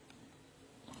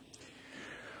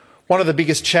One of the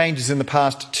biggest changes in the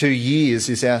past 2 years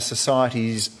is our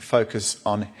society's focus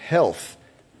on health,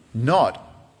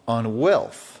 not on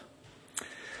wealth.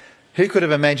 Who could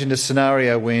have imagined a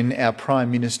scenario when our Prime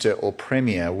Minister or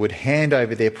Premier would hand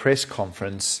over their press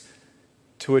conference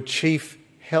to a Chief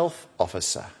Health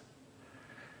Officer?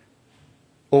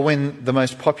 Or when the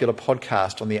most popular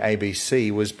podcast on the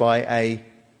ABC was by a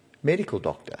medical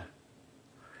doctor?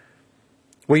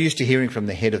 We're used to hearing from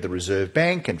the head of the Reserve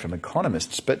Bank and from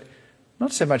economists, but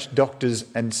not so much doctors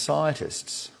and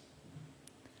scientists.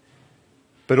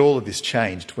 But all of this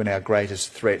changed when our greatest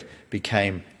threat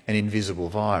became an invisible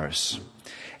virus.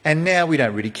 And now we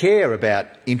don't really care about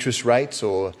interest rates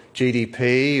or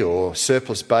GDP or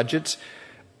surplus budgets.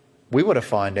 We want to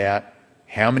find out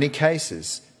how many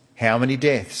cases, how many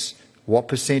deaths, what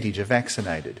percentage are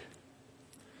vaccinated.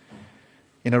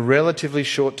 In a relatively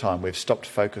short time, we've stopped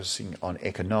focusing on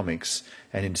economics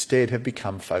and instead have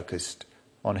become focused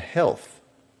on health.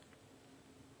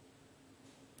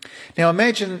 Now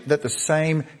imagine that the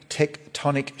same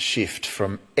tectonic shift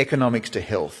from economics to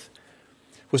health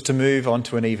was to move on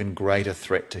to an even greater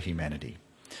threat to humanity.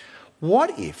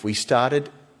 What if we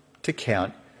started to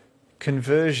count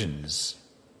conversions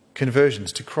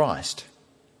to Christ?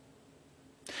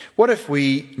 What if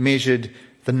we measured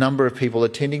the number of people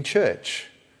attending church,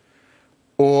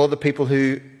 or the people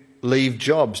who leave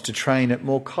jobs to train at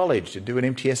Moore College to do an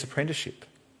MTS apprenticeship?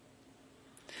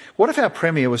 What if our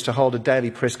Premier was to hold a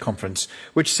daily press conference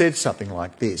which said something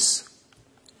like this?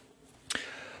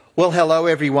 Well, hello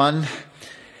everyone.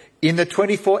 In the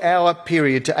 24-hour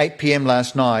period to 8 p.m.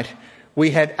 last night,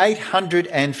 we had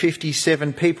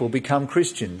 857 people become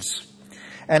Christians,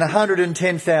 and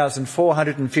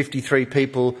 110,453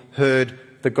 people heard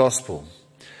the gospel.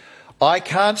 I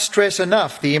can't stress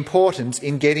enough the importance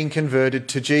in getting converted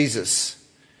to Jesus.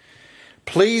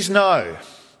 Please know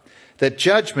that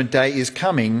Judgment Day is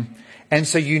coming, and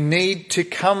so you need to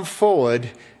come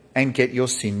forward and get your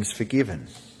sins forgiven.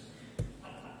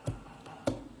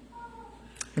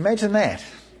 Imagine that.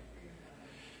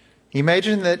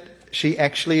 Imagine that she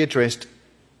actually addressed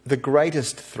the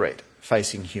greatest threat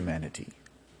facing humanity.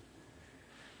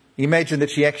 Imagine that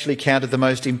she actually counted the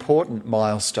most important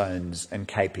milestones and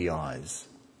KPIs.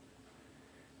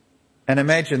 And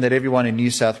imagine that everyone in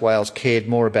New South Wales cared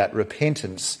more about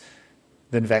repentance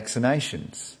than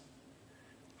vaccinations.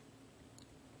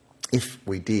 If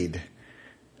we did,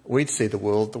 we'd see the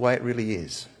world the way it really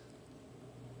is.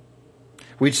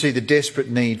 We'd see the desperate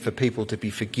need for people to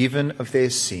be forgiven of their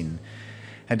sin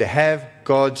and to have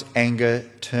God's anger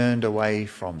turned away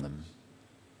from them.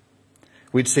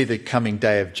 We'd see the coming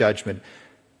day of judgment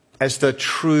as the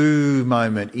true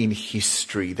moment in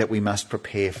history that we must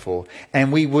prepare for.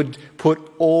 And we would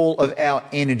put all of our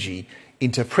energy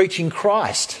into preaching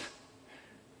Christ.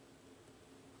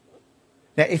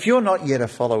 Now, if you're not yet a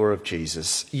follower of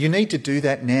Jesus, you need to do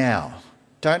that now.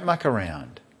 Don't muck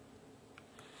around.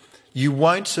 You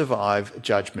won't survive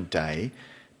Judgment Day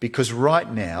because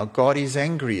right now God is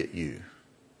angry at you.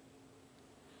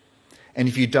 And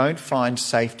if you don't find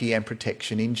safety and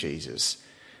protection in Jesus,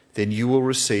 then you will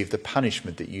receive the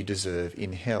punishment that you deserve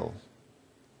in hell.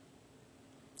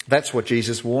 That's what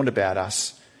Jesus warned about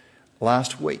us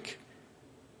last week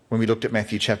when we looked at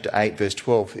Matthew chapter 8, verse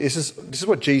 12. This is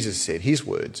what Jesus said, his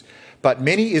words. But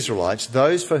many Israelites,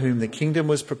 those for whom the kingdom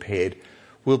was prepared,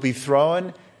 will be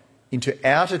thrown into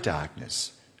outer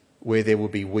darkness where there will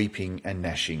be weeping and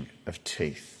gnashing of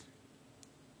teeth.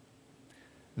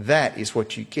 That is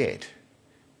what you get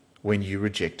when you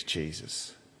reject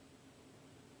Jesus.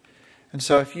 And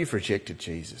so if you've rejected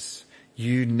Jesus,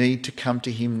 you need to come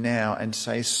to him now and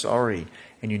say sorry,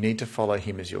 and you need to follow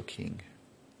him as your king.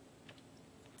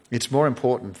 It's more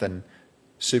important than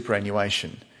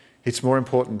superannuation. It's more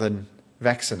important than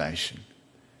vaccination.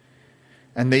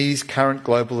 And these current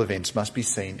global events must be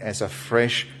seen as a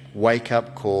fresh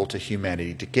wake-up call to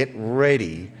humanity to get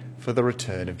ready for the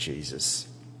return of Jesus.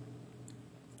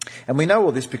 And we know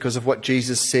all this because of what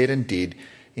Jesus said and did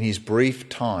in his brief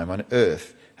time on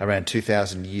earth around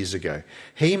 2,000 years ago.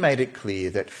 He made it clear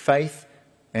that faith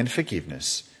and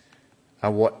forgiveness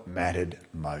are what mattered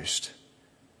most.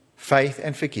 Faith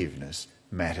and forgiveness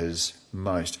matters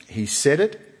most. He said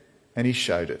it and he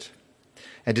showed it.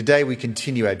 And today we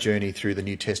continue our journey through the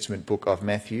New Testament book of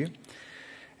Matthew.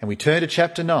 And we turn to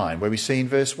chapter 9, where we see in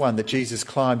verse 1 that Jesus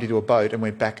climbed into a boat and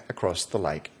went back across the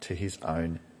lake to his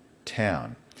own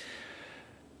town.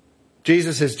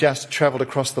 Jesus has just travelled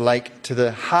across the lake to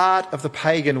the heart of the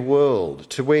pagan world,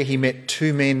 to where he met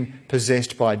two men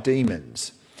possessed by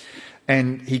demons.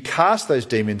 And he cast those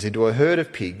demons into a herd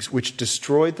of pigs which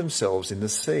destroyed themselves in the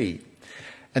sea.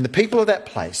 And the people of that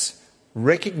place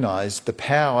recognised the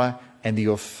power and the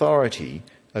authority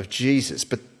of Jesus,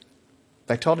 but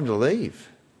they told him to leave.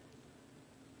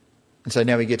 And so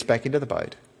now he gets back into the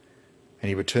boat and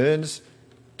he returns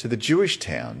to the Jewish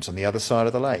towns on the other side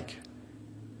of the lake.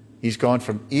 He's gone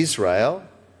from Israel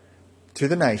to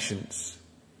the nations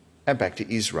and back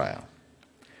to Israel.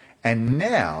 And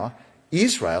now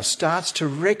Israel starts to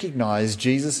recognise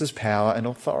Jesus' power and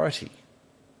authority.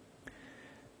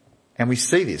 And we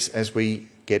see this as we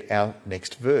get our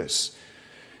next verse.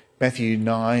 Matthew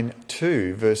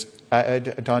 9:2, verse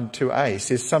 9:2a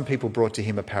says, some people brought to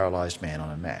him a paralysed man on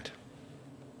a mat.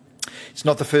 It's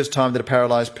not the first time that a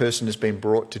paralysed person has been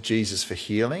brought to Jesus for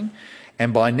healing,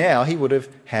 and by now he would have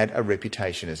had a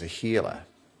reputation as a healer.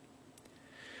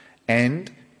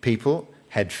 And people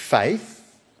had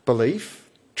faith, belief,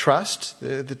 trust,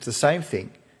 the same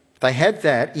thing. They had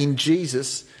that in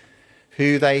Jesus,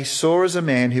 who they saw as a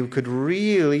man who could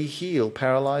really heal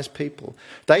paralysed people.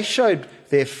 They showed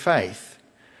their faith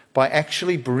by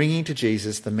actually bringing to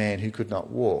Jesus the man who could not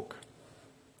walk.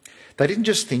 They didn't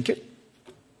just think it.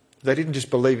 They didn't just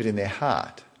believe it in their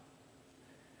heart.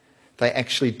 They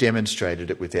actually demonstrated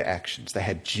it with their actions. They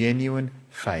had genuine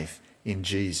faith in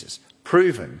Jesus,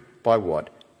 proven by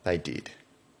what they did.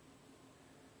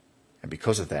 And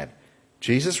because of that,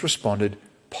 Jesus responded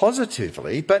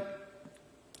positively, but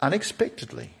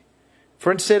unexpectedly.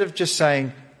 For instead of just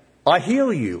saying, I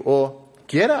heal you, or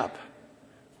get up,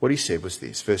 what he said was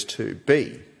this, verse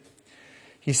 2b.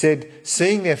 He said,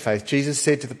 seeing their faith, Jesus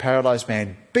said to the paralysed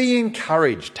man, be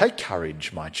encouraged, take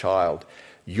courage, my child.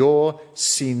 Your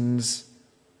sins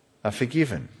are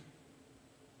forgiven.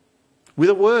 With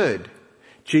a word,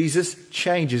 Jesus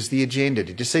changes the agenda.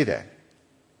 Did you see that?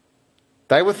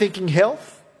 They were thinking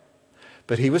health,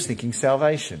 but he was thinking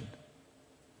salvation.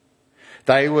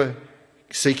 They were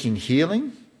seeking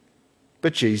healing,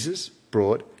 but Jesus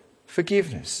brought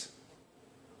forgiveness.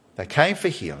 They came for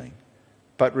healing,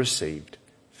 but received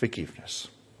forgiveness.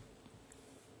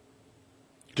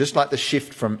 Just like the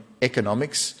shift from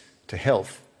economics to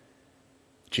health,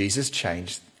 Jesus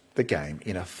changed the game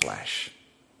in a flash.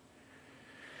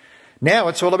 Now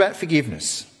it's all about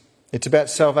forgiveness. It's about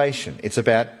salvation. It's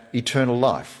about eternal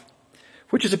life,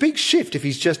 which is a big shift if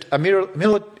he's just a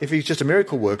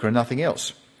miracle worker and nothing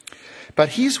else. But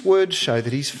his words show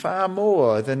that he's far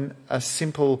more than a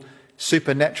simple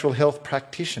supernatural health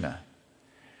practitioner.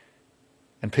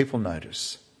 And people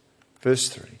notice. Verse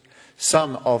 3.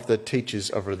 Some of the teachers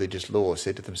of religious law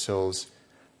said to themselves,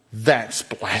 that's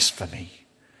blasphemy.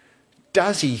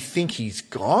 Does he think he's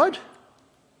God?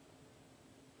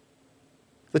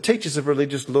 The teachers of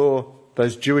religious law,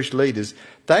 those Jewish leaders,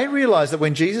 they realise that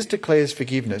when Jesus declares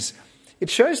forgiveness, it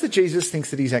shows that Jesus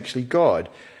thinks that he's actually God,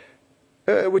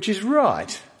 which is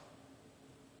right,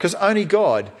 because only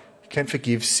God can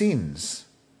forgive sins.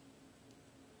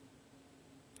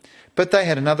 But they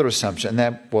had another assumption, and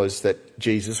that was that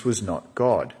Jesus was not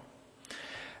God.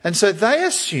 And so they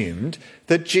assumed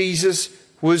that Jesus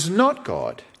was not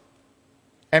God.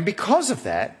 And because of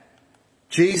that,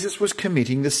 Jesus was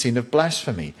committing the sin of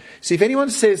blasphemy. See, if anyone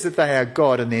says that they are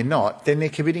God and they're not, then they're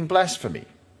committing blasphemy.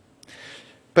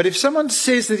 But if someone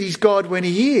says that he's God when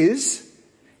he is,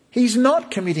 he's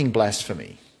not committing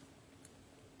blasphemy.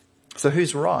 So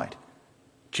who's right?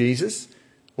 Jesus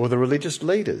or the religious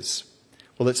leaders?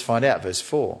 Well, let's find out. Verse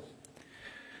 4.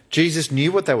 Jesus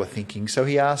knew what they were thinking, so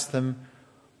he asked them,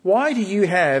 why do you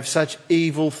have such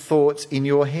evil thoughts in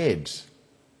your heads?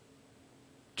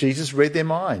 Jesus read their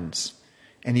minds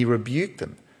and he rebuked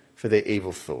them for their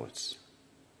evil thoughts.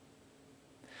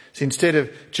 So instead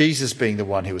of Jesus being the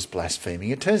one who was blaspheming,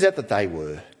 it turns out that they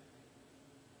were.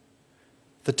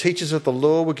 The teachers of the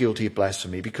law were guilty of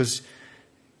blasphemy because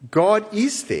God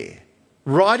is there,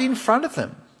 right in front of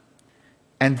them.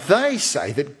 And they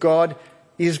say that God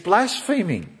is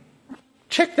blaspheming.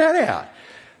 Check that out.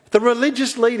 The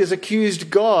religious leaders accused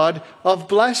God of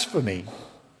blasphemy.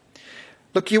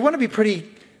 Look, you want to be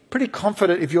pretty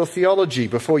confident of your theology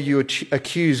before you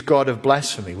accuse God of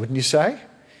blasphemy, wouldn't you say?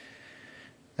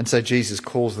 And so Jesus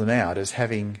calls them out as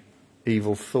having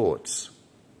evil thoughts.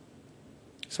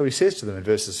 So he says to them in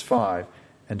verses 5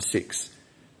 and 6,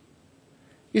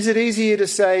 is it easier to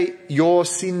say your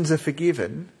sins are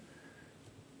forgiven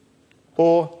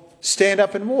or stand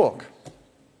up and walk?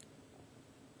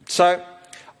 So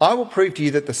I will prove to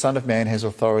you that the Son of Man has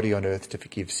authority on earth to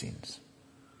forgive sins.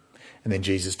 And then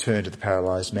Jesus turned to the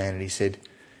paralysed man and he said,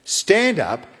 stand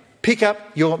up, pick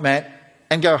up your mat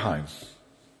and go home.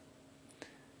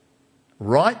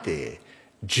 Right there,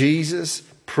 Jesus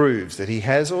proves that he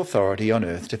has authority on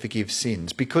earth to forgive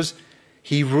sins because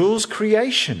he rules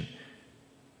creation.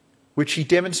 which he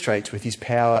demonstrates with his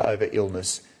power over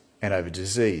illness and over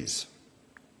disease.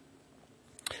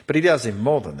 But he does even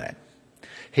more than that.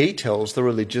 He tells the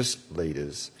religious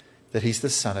leaders that he's the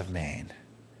Son of Man,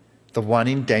 the one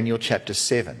in Daniel chapter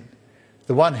 7,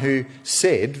 the one who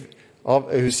said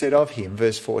of him,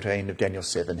 verse 14 of Daniel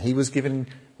 7, he was given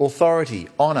authority,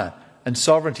 honour and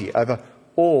sovereignty over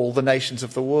all the nations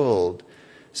of the world,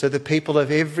 so the people of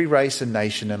every race and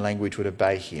nation and language would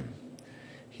obey him.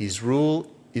 His rule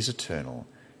is eternal.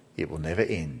 It will never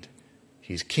end.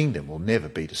 His kingdom will never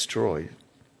be destroyed.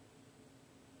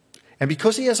 And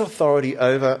because he has authority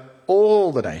over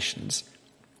all the nations,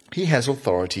 he has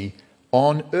authority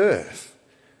on earth,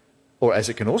 or as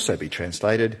it can also be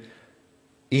translated,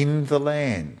 in the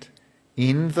land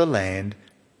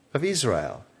of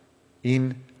Israel,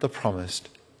 in the promised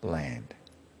land.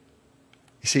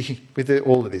 You see, with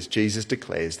all of this, Jesus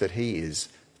declares that he is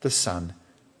the Son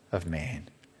of Man.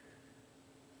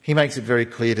 He makes it very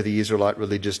clear to the Israelite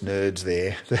religious nerds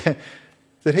there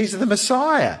that he's the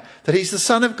Messiah, that he's the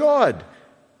Son of God.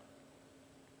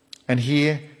 And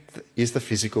here is the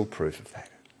physical proof of that.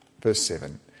 Verse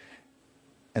 7.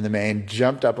 And the man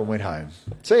jumped up and went home.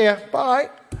 See ya, bye.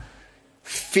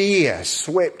 Fear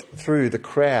swept through the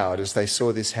crowd as they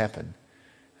saw this happen,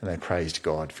 and they praised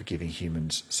God for giving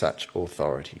humans such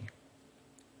authority.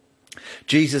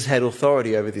 Jesus had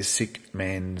authority over this sick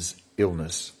man's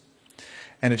illness,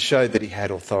 and it showed that he had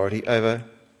authority over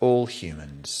all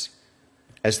humans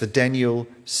as the Daniel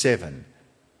 7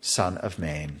 Son of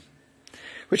Man,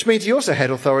 which means he also had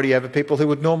authority over people who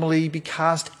would normally be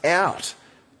cast out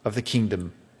of the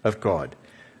kingdom of God.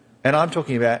 And I'm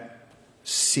talking about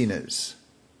sinners.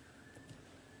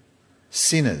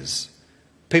 Sinners.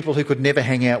 People who could never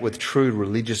hang out with true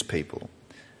religious people.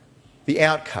 The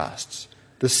outcasts.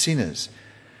 The sinners.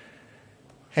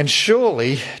 And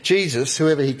surely Jesus,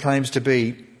 whoever he claims to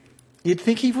be, you'd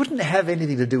think he wouldn't have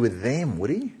anything to do with them, would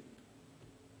he?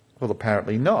 Well,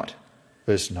 apparently not.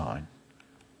 Verse 9.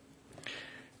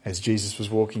 As Jesus was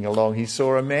walking along, he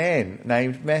saw a man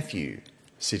named Matthew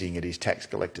sitting at his tax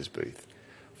collector's booth.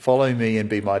 "Follow me and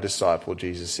be my disciple,"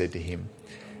 Jesus said to him.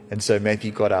 And so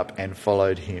Matthew got up and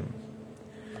followed him.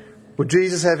 Would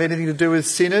Jesus have anything to do with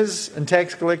sinners and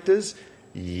tax collectors?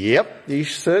 Yep, he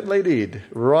certainly did.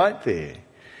 Right there.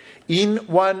 In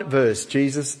one verse,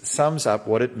 Jesus sums up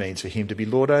what it means for him to be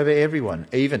Lord over everyone,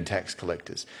 even tax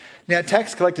collectors. Now,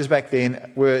 tax collectors back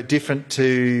then were different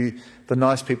to the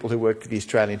nice people who work for the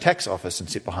Australian Tax Office and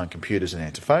sit behind computers and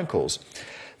answer phone calls.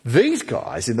 These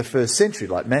guys in the first century,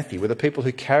 like Matthew, were the people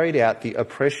who carried out the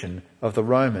oppression of the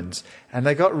Romans, and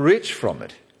they got rich from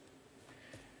it.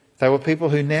 They were people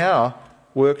who now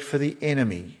worked for the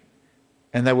enemy,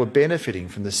 and they were benefiting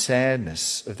from the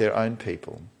sadness of their own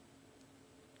people.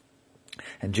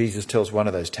 And Jesus tells one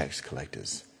of those tax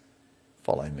collectors,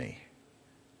 "Follow me."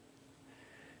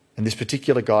 And this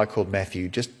particular guy called Matthew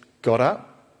just got up.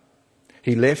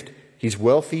 He left his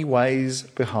wealthy ways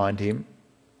behind him,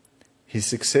 his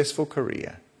successful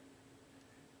career,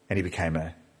 and he became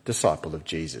a disciple of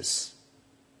Jesus.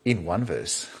 In one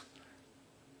verse.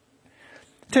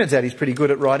 Turns out he's pretty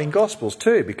good at writing Gospels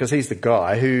too, because he's the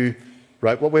guy who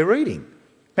wrote what we're reading,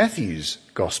 Matthew's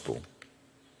Gospel.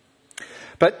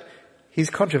 But his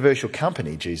controversial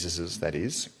company, Jesus's that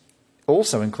is,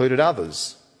 also included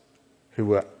others who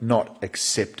were not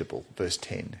acceptable. Verse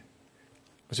 10.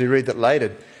 As we read that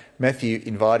later, Matthew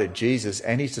invited Jesus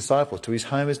and his disciples to his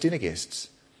home as dinner guests,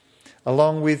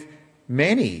 along with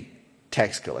many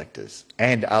tax collectors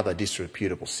and other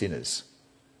disreputable sinners.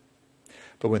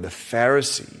 But when the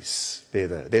Pharisees, they're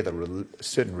the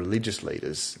certain religious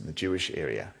leaders in the Jewish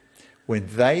area, when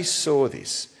they saw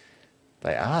this,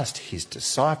 they asked his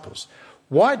disciples,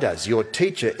 "Why does your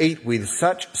teacher eat with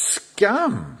such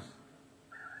scum?"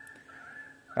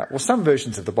 Well, some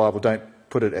versions of the Bible don't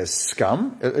put it as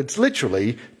scum. It's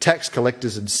literally tax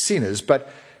collectors and sinners,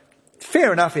 but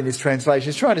fair enough in this translation.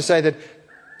 It's trying to say that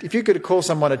if you could call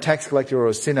someone a tax collector or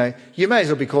a sinner, you may as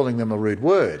well be calling them a rude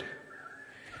word.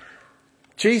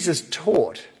 Jesus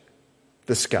taught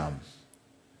the scum,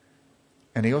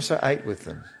 and he also ate with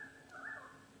them.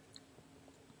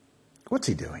 What's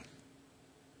he doing?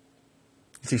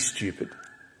 Is he stupid?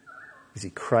 Is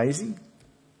he crazy?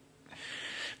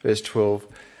 Verse 12,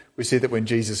 we see that when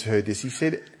Jesus heard this, he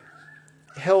said,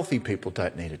 "Healthy people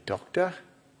don't need a doctor.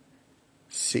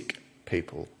 Sick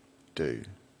people do."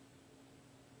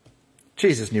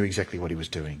 Jesus knew exactly what he was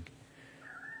doing.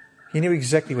 He knew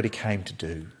exactly what he came to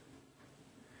do.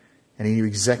 And he knew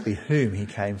exactly whom he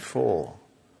came for.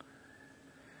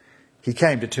 He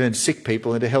came to turn sick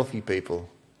people into healthy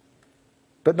people.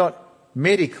 But not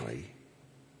medically,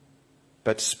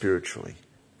 but spiritually.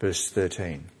 verse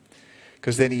 13.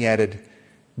 Because then he added,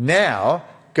 "Now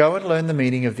go and learn the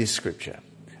meaning of this scripture.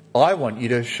 I want you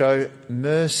to show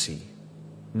mercy,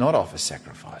 not offer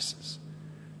sacrifices.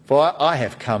 For I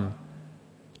have come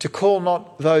to call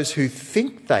not those who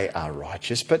think they are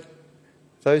righteous, but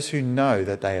those who know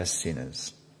that they are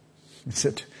sinners." It's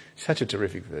such a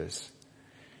terrific verse.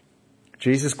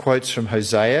 Jesus quotes from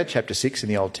Hosea chapter 6 in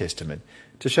the Old Testament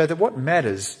to show that what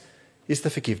matters is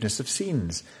the forgiveness of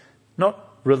sins,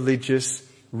 not religious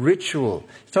ritual.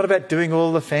 It's not about doing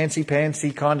all the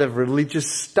fancy-pantsy kind of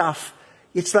religious stuff.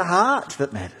 It's the heart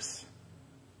that matters.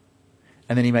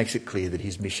 And then he makes it clear that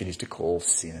his mission is to call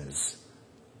sinners.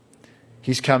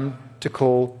 He's come to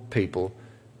call people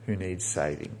who need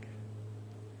saving.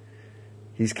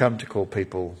 He's come to call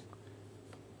people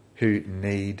who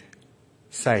need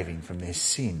saving from their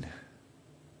sin.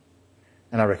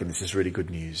 And I reckon this is really good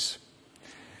news.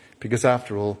 Because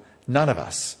after all, none of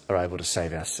us are able to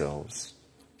save ourselves.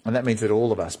 And that means that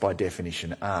all of us, by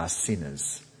definition, are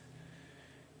sinners.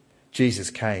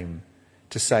 Jesus came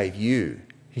to save you.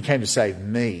 He came to save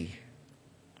me.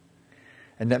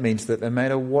 And that means that no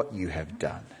matter what you have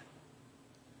done,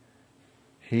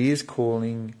 he is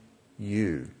calling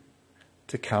you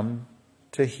to come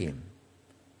to him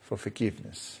for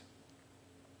forgiveness.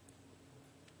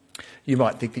 You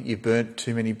might think that you've burnt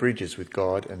too many bridges with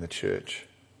God and the church.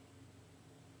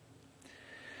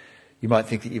 You might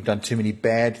think that you've done too many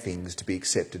bad things to be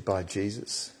accepted by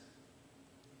Jesus.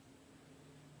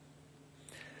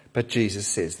 But Jesus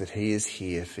says that he is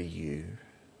here for you.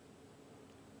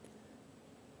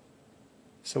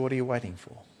 So what are you waiting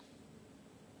for?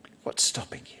 What's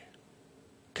stopping you?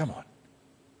 Come on.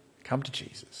 Come to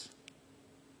Jesus.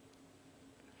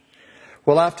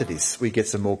 Well, after this, we get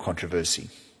some more controversy.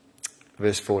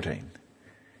 Verse 14.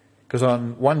 Because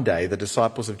on one day, the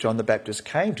disciples of John the Baptist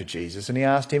came to Jesus and he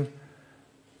asked him,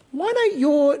 "Why don't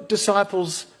your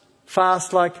disciples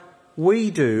fast like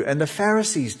we do and the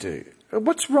Pharisees do?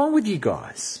 What's wrong with you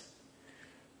guys?"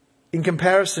 In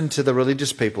comparison to the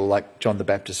religious people like John the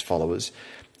Baptist's followers,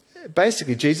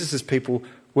 basically Jesus' people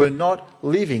were not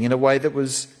living in a way that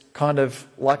was kind of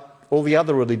like all the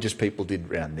other religious people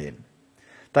did around then.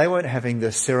 They weren't having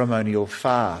the ceremonial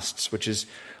fasts, which is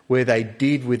where they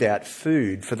did without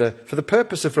food for the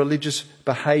purpose of religious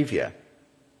behaviour.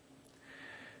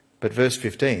 But verse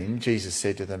 15, Jesus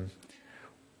said to them,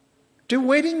 "Do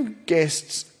wedding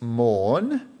guests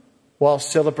mourn while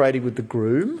celebrating with the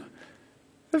groom?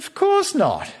 Of course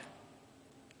not.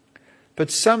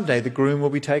 But someday the groom will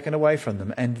be taken away from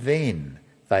them, and then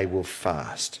they will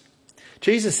fast."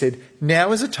 Jesus said,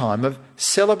 now is a time of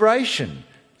celebration,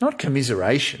 not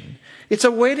commiseration. It's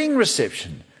a wedding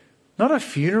reception, not a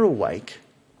funeral wake.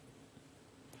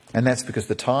 And that's because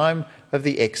the time of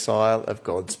the exile of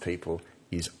God's people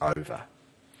is over.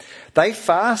 They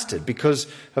fasted because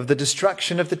of the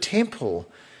destruction of the temple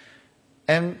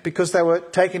and because they were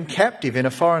taken captive in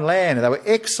a foreign land and they were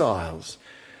exiles.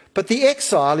 But the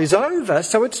exile is over,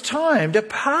 so it's time to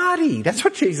party. That's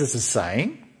what Jesus is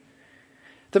saying.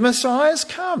 The Messiah's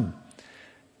come.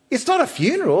 It's not a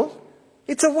funeral,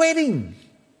 it's a wedding.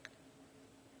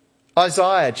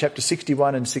 Isaiah chapter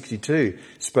 61 and 62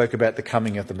 spoke about the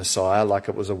coming of the Messiah like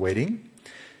it was a wedding.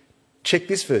 Check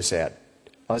this verse out.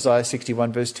 Isaiah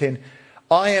 61 verse 10.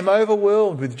 "I am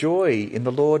overwhelmed with joy in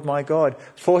the Lord my God,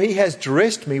 for he has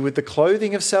dressed me with the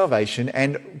clothing of salvation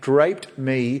and draped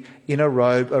me in a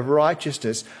robe of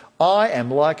righteousness. I am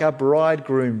like a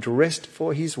bridegroom dressed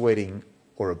for his wedding,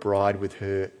 or a bride with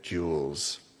her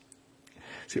jewels."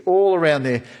 See, all around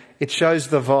there, it shows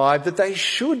the vibe that they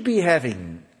should be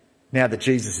having now that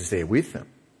Jesus is there with them.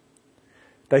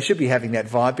 They should be having that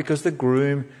vibe because the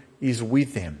groom is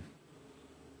with them.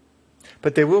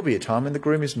 But there will be a time when the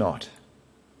groom is not.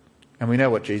 And we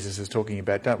know what Jesus is talking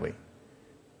about, don't we?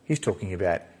 He's talking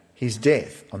about his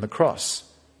death on the cross.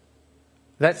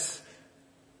 That's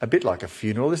a bit like a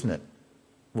funeral, isn't it?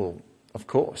 Well, of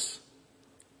course.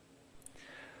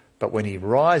 But when he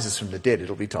rises from the dead,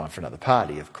 it'll be time for another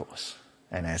party, of course.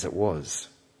 And as it was.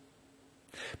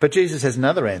 But Jesus has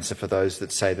another answer for those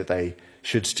that say that they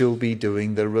should still be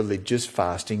doing the religious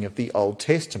fasting of the Old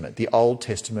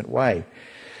Testament way.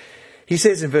 He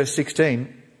says in verse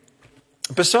 16,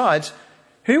 "Besides,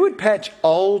 who would patch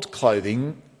old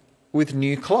clothing with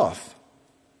new cloth?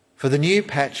 For the new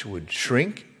patch would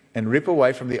shrink and rip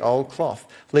away from the old cloth,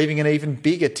 leaving an even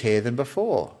bigger tear than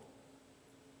before.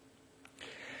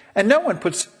 And no one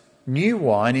puts new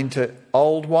wine into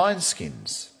old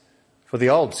wineskins, for the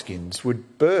old skins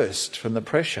would burst from the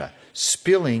pressure,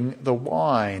 spilling the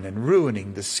wine and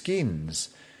ruining the skins.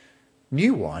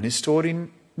 New wine is stored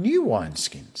in new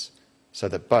wineskins, so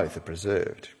that both are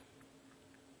preserved.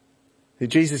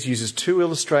 Jesus uses two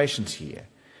illustrations here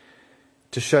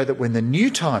to show that when the new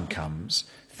time comes,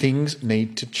 things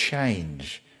need to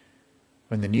change.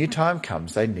 When the new time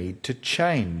comes, they need to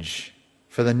change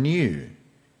for the new.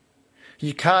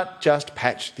 You can't just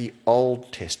patch the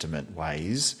Old Testament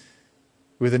ways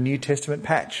with a New Testament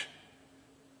patch.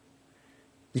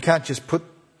 You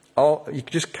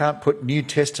just can't put New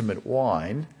Testament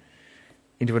wine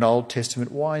into an Old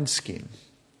Testament wineskin.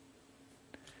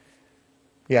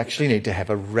 You actually need to have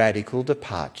a radical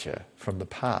departure from the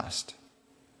past.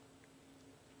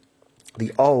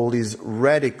 The old is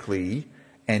radically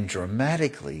and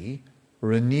dramatically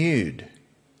renewed.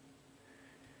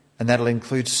 And that'll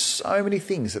include so many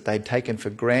things that they'd taken for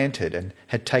granted and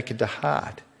had taken to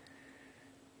heart.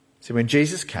 So when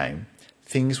Jesus came,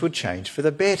 things would change for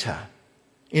the better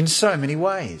in so many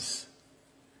ways.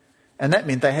 And that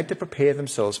meant they had to prepare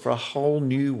themselves for a whole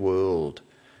new world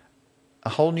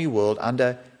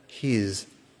under his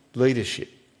leadership.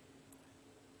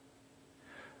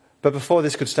 But before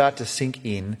this could start to sink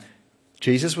in,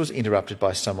 Jesus was interrupted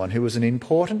by someone who was an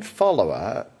important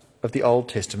follower of the Old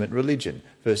Testament religion.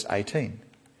 Verse 18.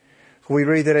 For we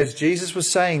read that as Jesus was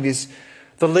saying this,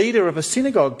 the leader of a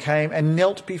synagogue came and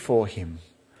knelt before him.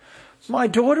 "My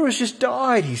daughter has just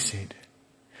died," he said.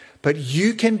 "But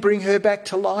you can bring her back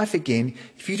to life again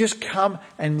if you just come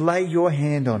and lay your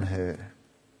hand on her."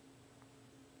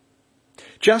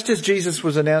 Just as Jesus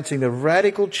was announcing the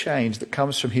radical change that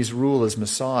comes from his rule as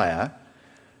Messiah,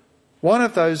 one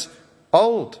of those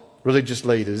old religious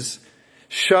leaders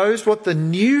shows what the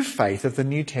new faith of the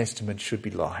New Testament should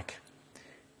be like.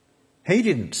 He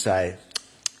didn't say,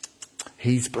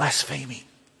 "He's blaspheming."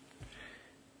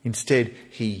 Instead,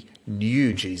 he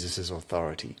knew Jesus'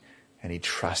 authority and he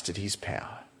trusted his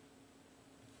power.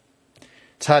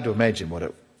 It's hard to imagine what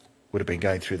it would have been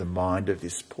going through the mind of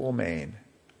this poor man.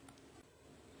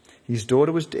 His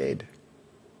daughter was dead.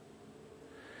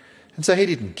 And so he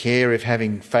didn't care if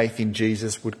having faith in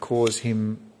Jesus would cause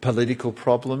him political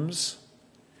problems.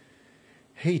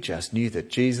 He just knew that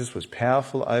Jesus was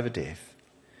powerful over death.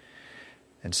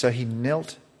 And so he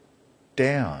knelt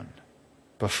down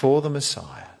before the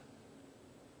Messiah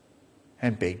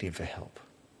and begged him for help.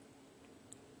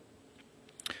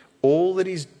 All that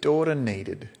his daughter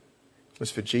needed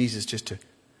was for Jesus just to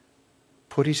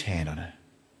put his hand on her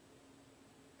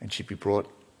and she'd be brought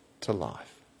to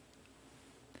life.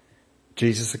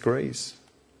 Jesus agrees.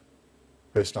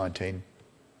 Verse 19.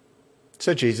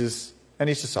 So Jesus and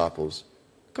his disciples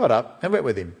got up and went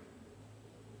with him.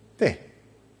 There.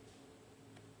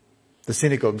 The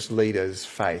synagogue's leader's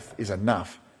faith is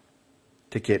enough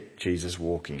to get Jesus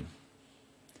walking.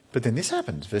 But then this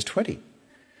happens, verse 20.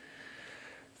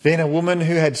 Then a woman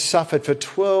who had suffered for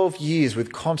 12 years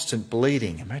with constant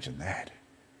bleeding, imagine that,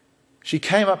 she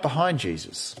came up behind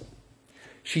Jesus.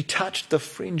 She touched the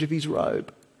fringe of his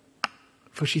robe,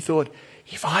 for she thought,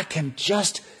 if I can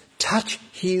just touch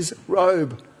his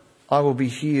robe, I will be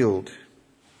healed.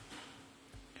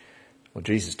 Well,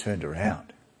 Jesus turned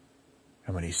around,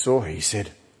 and when he saw her, he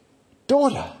said,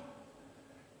 "Daughter,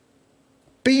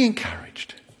 be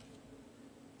encouraged.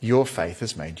 Your faith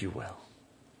has made you well."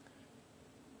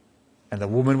 And the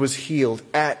woman was healed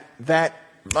at that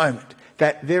moment,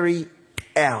 that very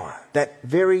hour, that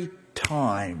very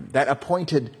time, that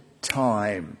appointed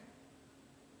time.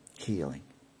 Healing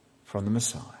from the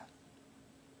Messiah.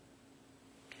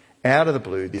 Out of the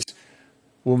blue, this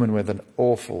woman with an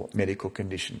awful medical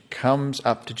condition comes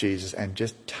up to Jesus and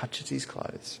just touches his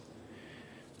clothes.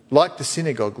 Like the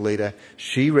synagogue leader,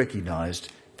 she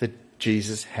recognised that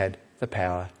Jesus had the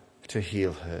power to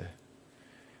heal her.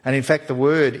 And in fact, the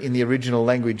word in the original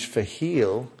language for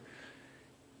heal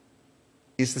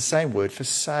is the same word for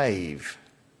save.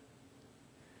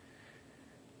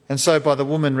 And so by the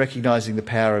woman recognising the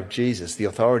power of Jesus, the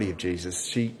authority of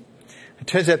Jesus, it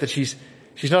turns out that she's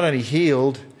not only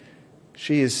healed,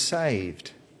 she is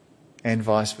saved, and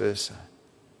vice versa.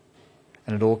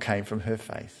 And it all came from her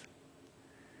faith.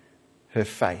 Her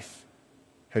faith,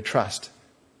 her trust,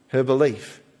 her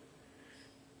belief.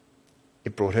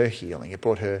 It brought her healing. It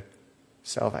brought her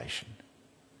salvation.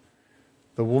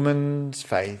 The woman's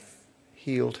faith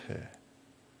healed her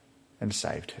and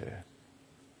saved her.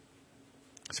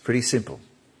 It's pretty simple,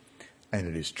 and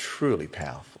it is truly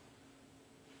powerful.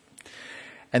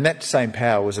 And that same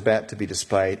power was about to be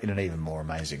displayed in an even more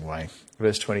amazing way.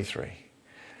 Verse 23.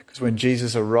 Because when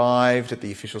Jesus arrived at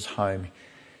the official's home,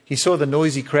 he saw the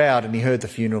noisy crowd and he heard the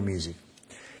funeral music.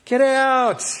 "Get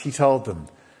out," he told them.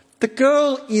 "The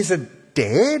girl isn't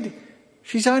dead.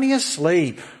 She's only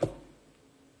asleep."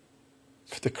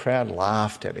 But the crowd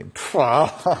laughed at him.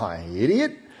 Oh,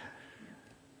 idiot.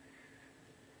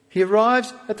 He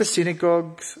arrives at the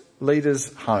synagogue's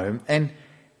leader's home and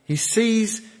he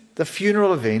sees the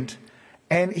funeral event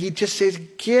and he just says,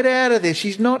 get out of there,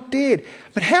 she's not dead.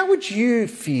 But how would you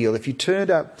feel if you turned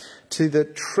up to the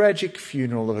tragic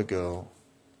funeral of a girl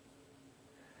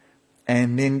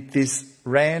and then this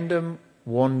random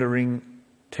wandering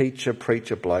teacher,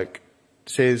 preacher bloke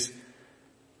says,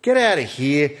 get out of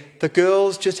here, the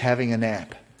girl's just having a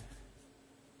nap?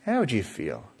 How would you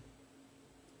feel?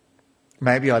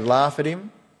 Maybe I'd laugh at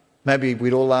him. Maybe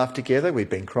we'd all laugh together. We'd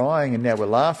been crying and now we're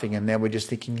laughing and now we're just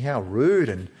thinking how rude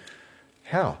and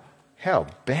how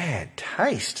bad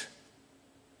taste.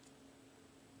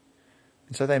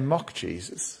 And so they mock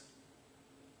Jesus.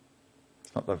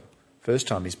 It's not the first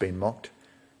time he's been mocked.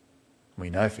 We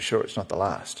know for sure it's not the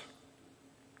last.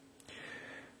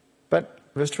 But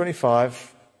verse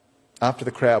 25, after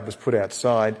the crowd was put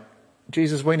outside,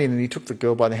 Jesus went in and he took the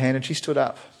girl by the hand and she stood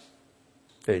up.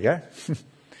 There you go.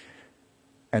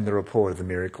 And the report of the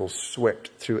miracle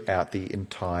swept throughout the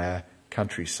entire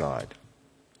countryside.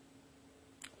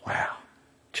 Wow.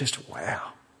 Just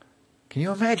wow. Can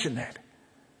you imagine that?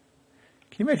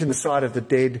 Can you imagine the sight of the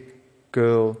dead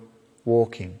girl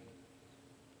walking?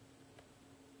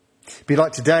 It'd be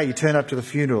like today, you turn up to the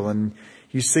funeral and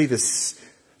you see this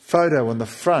photo on the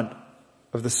front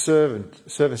of the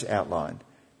service outline.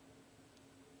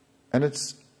 And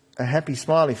it's a happy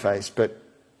smiley face, but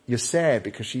you're sad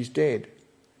because she's dead.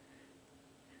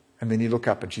 And then you look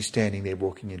up and she's standing there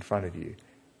walking in front of you.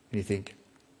 And you think,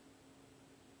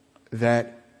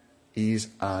 that is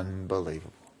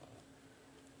unbelievable.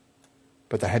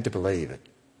 But they had to believe it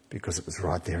because it was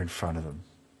right there in front of them.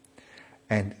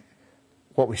 And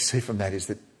what we see from that is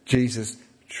that Jesus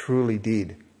truly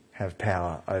did have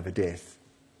power over death.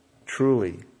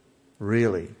 Truly,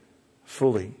 really,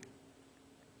 fully.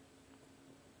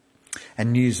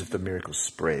 And news of the miracle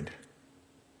spread.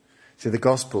 See, the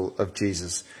gospel of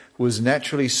Jesus was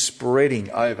naturally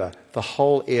spreading over the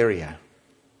whole area.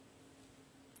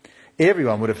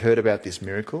 Everyone would have heard about this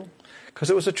miracle because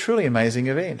it was a truly amazing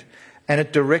event. And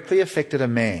it directly affected a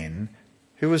man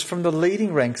who was from the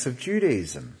leading ranks of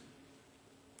Judaism.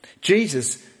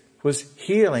 Jesus was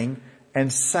healing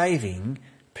and saving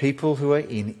people who are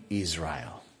in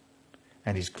Israel.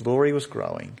 And his glory was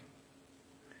growing.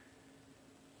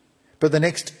 But the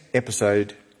next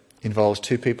episode involves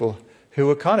two people who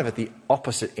were kind of at the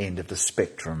opposite end of the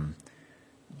spectrum,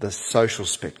 the social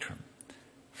spectrum,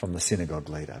 from the synagogue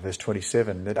leader. Verse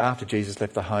 27, that after Jesus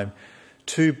left the home,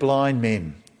 two blind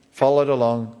men followed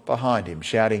along behind him,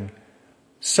 shouting,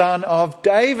 Son of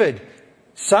David,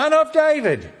 Son of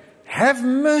David, have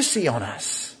mercy on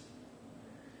us.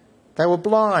 They were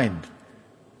blind.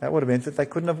 That would have meant that they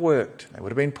couldn't have worked. They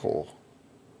would have been poor.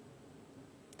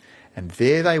 And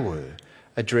there they were,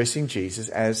 addressing Jesus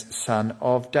as Son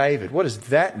of David. What does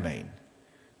that mean?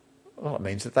 Well, it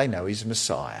means that they know he's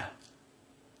Messiah.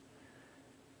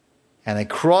 And they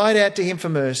cried out to him for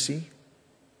mercy.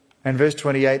 And verse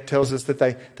 28 tells us that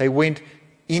they went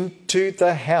into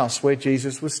the house where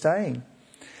Jesus was staying.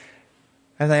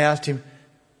 And they asked him,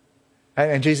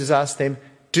 and Jesus asked them,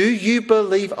 do you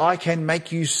believe I can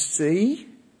make you see?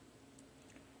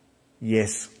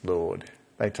 Yes, Lord,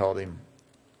 they told him.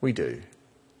 We do.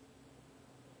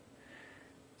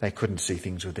 They couldn't see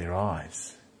things with their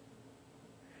eyes,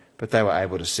 but they were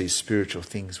able to see spiritual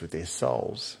things with their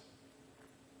souls.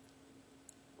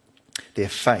 Their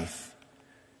faith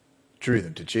drew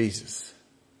them to Jesus.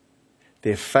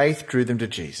 Their faith drew them to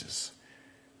Jesus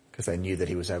because they knew that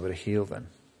he was able to heal them.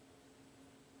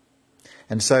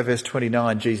 And so verse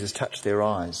 29, Jesus touched their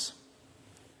eyes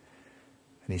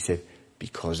and he said,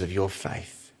 because of your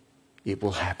faith, it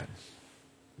will happen.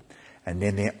 And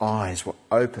then their eyes were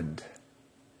opened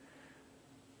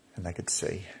and they could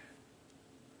see.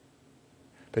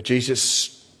 But Jesus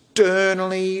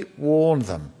sternly warned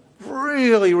them,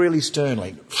 really, really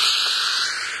sternly.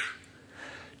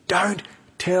 Don't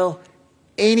tell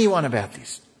anyone about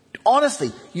this.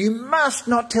 Honestly, you must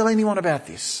not tell anyone about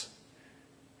this.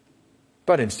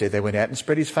 But instead they went out and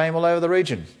spread his fame all over the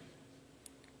region.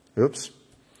 Oops.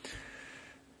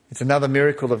 It's another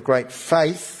miracle of great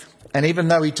faith. And even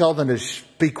though he told them to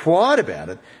be quiet about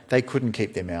it, they couldn't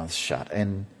keep their mouths shut.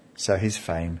 And so his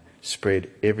fame spread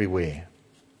everywhere.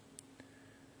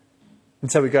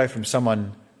 And so we go from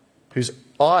someone whose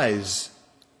eyes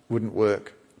wouldn't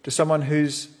work to someone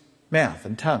whose mouth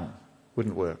and tongue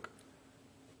wouldn't work.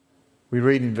 We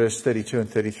read in verse 32 and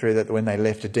 33 that when they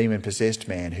left, a demon-possessed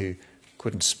man who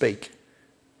couldn't speak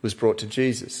was brought to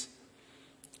Jesus.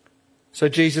 So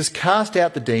Jesus cast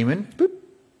out the demon, boop,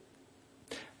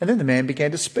 And then the man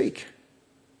began to speak.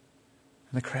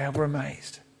 And the crowd were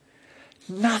amazed.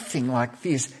 Nothing like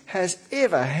this has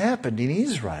ever happened in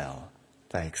Israel,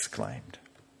 they exclaimed.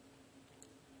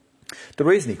 The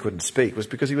reason he couldn't speak was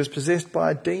because he was possessed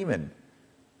by a demon.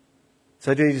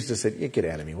 So Jesus just said, "Yeah, get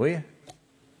out of me, will you?"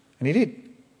 And he did.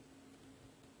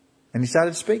 And he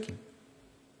started speaking.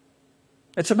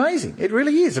 It's amazing. It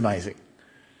really is amazing.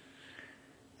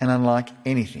 And unlike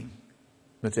anything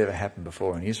that's ever happened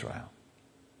before in Israel.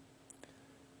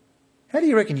 How do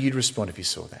you reckon you'd respond if you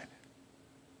saw that?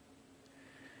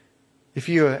 If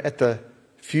you were at the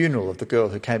funeral of the girl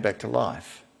who came back to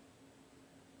life,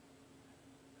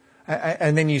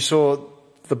 and then you saw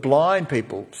the blind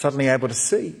people suddenly able to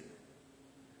see,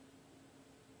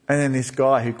 and then this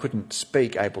guy who couldn't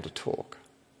speak able to talk,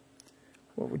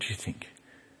 what would you think?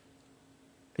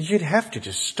 You'd have to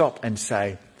just stop and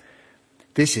say,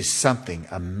 this is something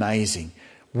amazing.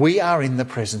 We are in the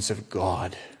presence of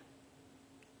God.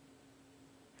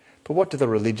 But what do the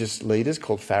religious leaders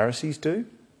called Pharisees do?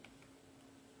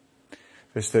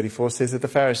 Verse 34 says that the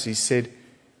Pharisees said,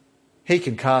 he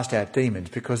can cast out demons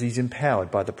because he's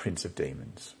empowered by the prince of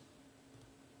demons.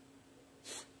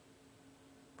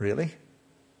 Really?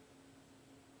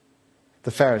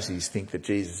 The Pharisees think that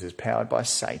Jesus is powered by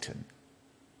Satan.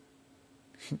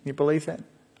 You believe that?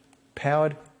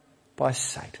 Powered by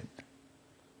Satan.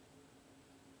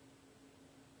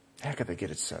 How could they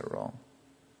get it so wrong?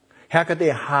 How could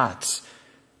their hearts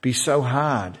be so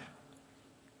hard?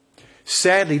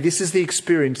 Sadly, this is the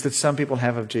experience that some people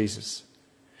have of Jesus.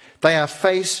 They are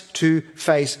face to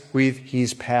face with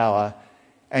his power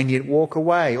and yet walk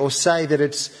away or say that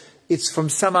it's from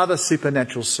some other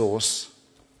supernatural source.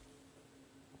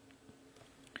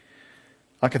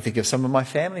 I can think of some of my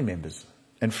family members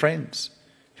and friends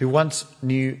who once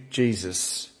knew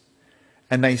Jesus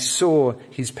and they saw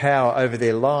his power over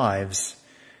their lives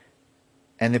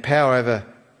and their power over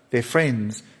their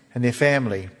friends and their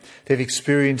family. They've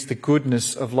experienced the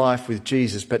goodness of life with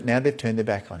Jesus, but now they've turned their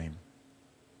back on him.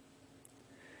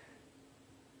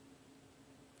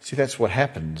 See, that's what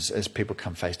happens as people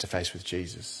come face to face with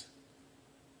Jesus.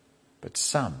 But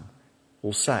some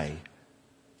will say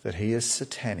that he is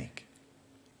satanic.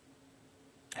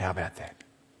 How about that?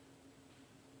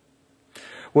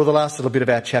 Well, the last little bit of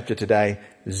our chapter today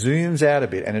zooms out a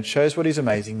bit and it shows what his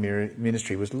amazing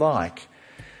ministry was like.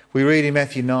 We read in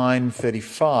Matthew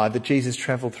 9:35 that Jesus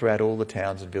travelled throughout all the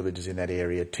towns and villages in that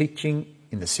area, teaching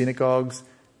in the synagogues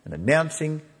and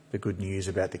announcing the good news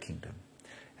about the kingdom.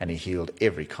 And he healed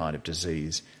every kind of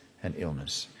disease and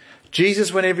illness.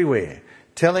 Jesus went everywhere,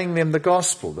 telling them the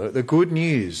gospel, the good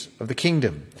news of the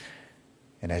kingdom.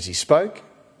 And as he spoke,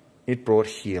 it brought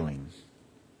healing.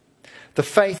 The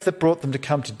faith that brought them to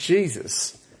come to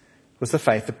Jesus was the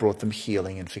faith that brought them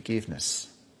healing and forgiveness.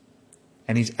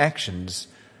 And his actions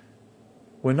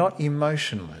were not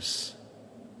emotionless.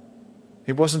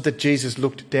 It wasn't that Jesus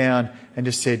looked down and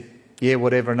just said, yeah,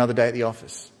 whatever, another day at the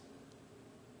office.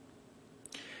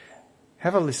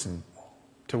 Have a listen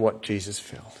to what Jesus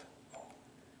felt.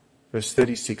 Verse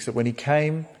 36, that when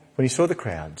he saw the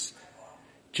crowds,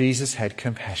 Jesus had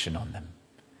compassion on them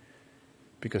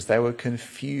because they were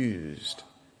confused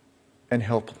and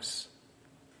helpless,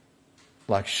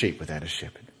 like sheep without a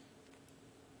shepherd.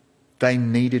 They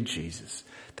needed Jesus.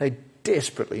 They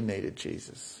desperately needed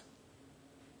Jesus.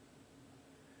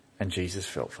 And Jesus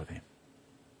felt for them.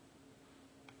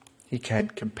 He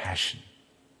had compassion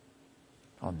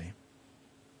on them.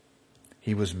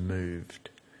 He was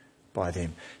moved by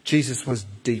them. Jesus was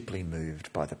deeply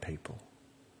moved by the people.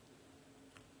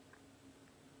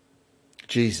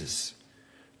 Jesus,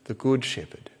 the Good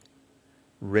Shepherd,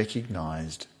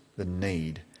 recognised the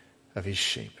need of his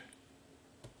sheep.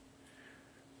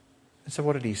 And so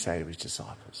what did he say to his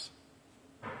disciples?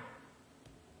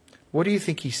 What do you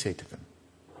think he said to them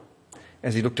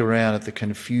as he looked around at the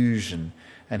confusion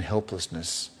and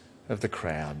helplessness of the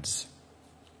crowds?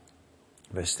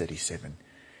 Verse 37,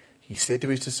 he said to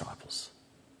his disciples,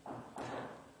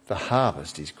 the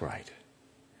harvest is great,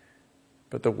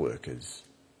 but the workers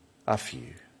are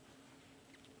few.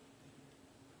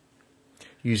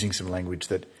 Using some language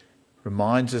that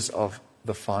reminds us of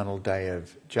the final day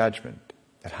of judgment,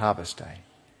 at Harvest Day,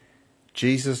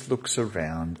 Jesus looks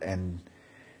around and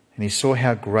he saw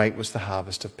how great was the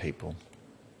harvest of people.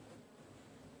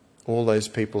 All those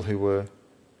people who were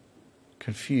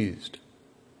confused.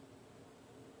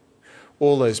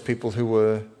 All those people who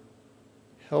were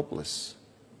helpless.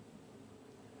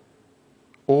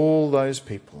 All those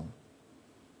people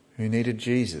who needed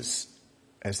Jesus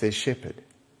as their shepherd,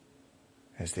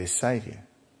 as their saviour.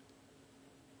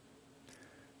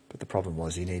 But the problem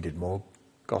was he needed more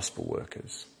gospel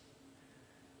workers.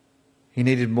 He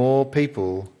needed more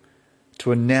people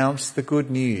to announce the good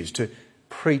news, to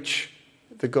preach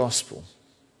the gospel.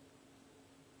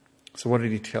 So what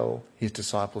did he tell his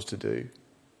disciples to do?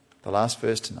 The last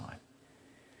verse tonight.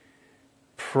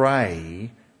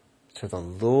 Pray to the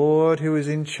Lord who is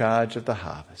in charge of the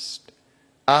harvest.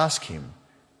 Ask him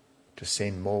to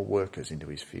send more workers into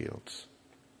his fields.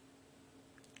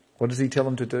 What does he tell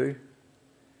them to do?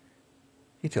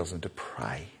 He tells them to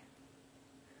pray.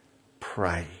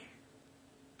 Pray.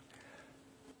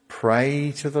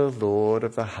 Pray to the Lord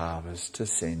of the harvest to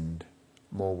send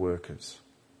more workers.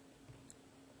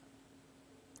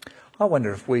 I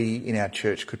wonder if we in our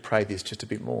church could pray this just a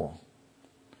bit more.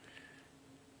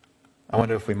 I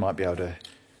wonder if we might be able to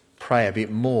pray a bit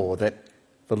more that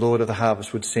the Lord of the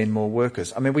harvest would send more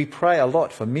workers. I mean, we pray a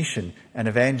lot for mission and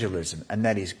evangelism, and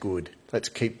that is good. Let's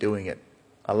keep doing it.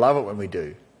 I love it when we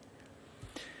do.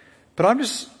 But I'm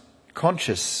just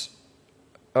conscious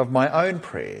of my own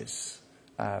prayers.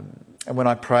 And when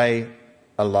I pray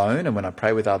alone and when I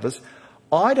pray with others,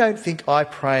 I don't think I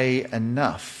pray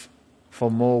enough for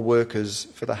more workers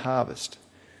for the harvest,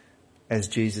 as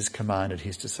Jesus commanded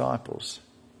his disciples.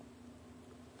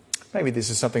 Maybe this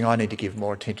is something I need to give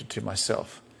more attention to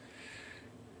myself.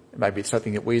 Maybe it's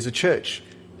something that we as a church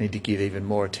need to give even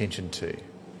more attention to.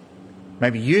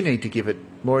 Maybe you need to give it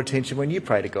more attention when you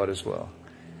pray to God as well.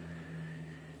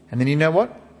 And then you know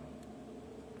what?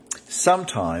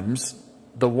 Sometimes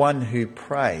the one who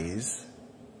prays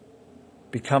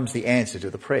becomes the answer to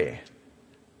the prayer.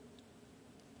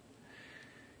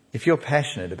 If you're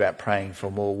passionate about praying for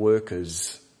more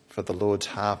workers for the Lord's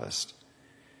harvest,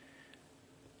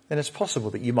 then it's possible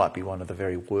that you might be one of the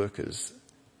very workers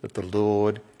that the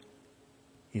Lord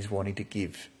is wanting to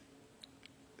give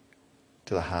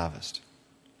to the harvest.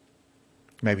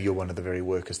 Maybe you're one of the very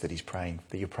workers that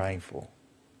you're praying for.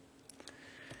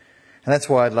 And that's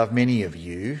why I'd love many of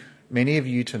you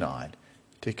tonight,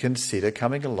 to consider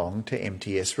coming along to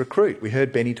MTS Recruit. We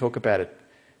heard Benny talk about it.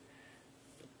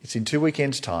 It's in 2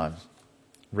 weekends' time.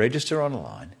 Register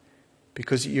online,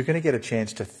 because you're going to get a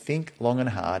chance to think long and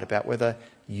hard about whether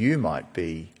you might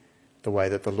be the way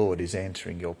that the Lord is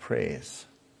answering your prayers.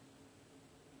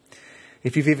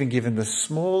 If you've even given the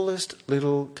smallest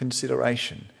little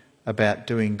consideration about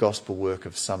doing gospel work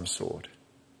of some sort,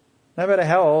 no matter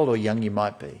how old or young you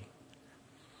might be,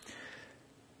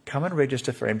 come and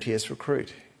register for MTS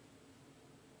Recruit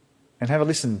and have a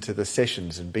listen to the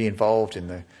sessions and be involved in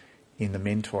the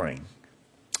mentoring.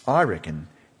 I reckon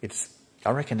it's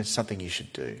something you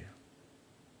should do.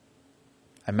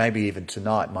 And maybe even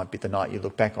tonight might be the night you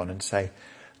look back on and say,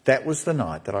 that was the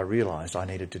night that I realised I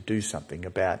needed to do something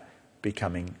about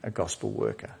becoming a gospel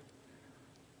worker.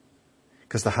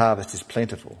 Because the harvest is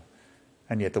plentiful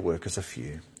and yet the workers are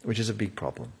few, which is a big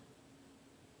problem.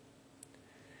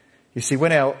 You see,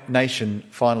 when our nation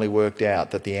finally worked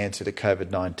out that the answer to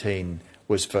COVID-19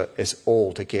 was for us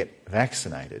all to get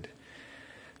vaccinated,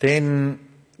 then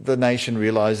the nation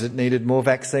realised it needed more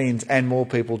vaccines and more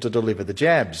people to deliver the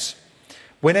jabs.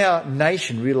 When our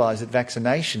nation realised that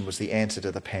vaccination was the answer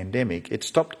to the pandemic, it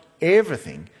stopped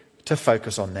everything to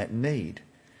focus on that need.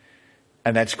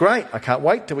 And that's great. I can't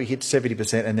wait till we hit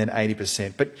 70% and then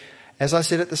 80%. But as I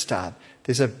said at the start,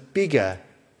 there's a bigger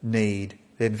need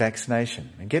than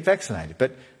vaccination. And get vaccinated.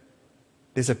 But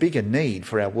there's a bigger need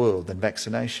for our world than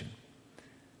vaccination.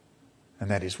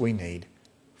 And that is, we need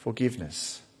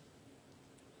forgiveness.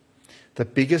 The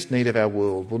biggest need of our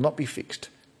world will not be fixed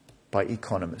by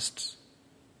economists.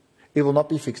 It will not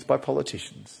be fixed by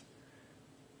politicians.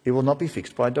 It will not be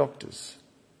fixed by doctors.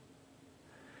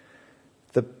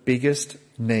 The biggest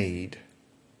need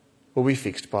will be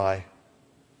fixed by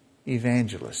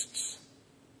evangelists.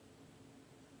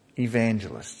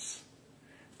 Evangelists.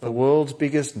 The world's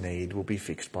biggest need will be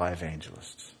fixed by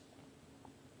evangelists.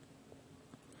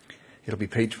 It'll be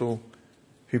people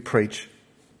who preach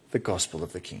the gospel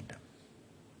of the kingdom.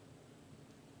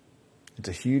 It's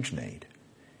a huge need.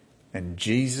 And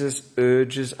Jesus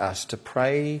urges us to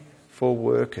pray for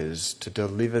workers to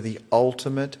deliver the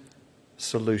ultimate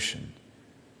solution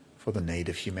for the need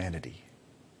of humanity.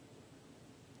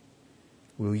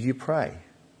 Will you pray?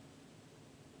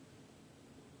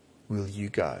 Will you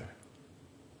go?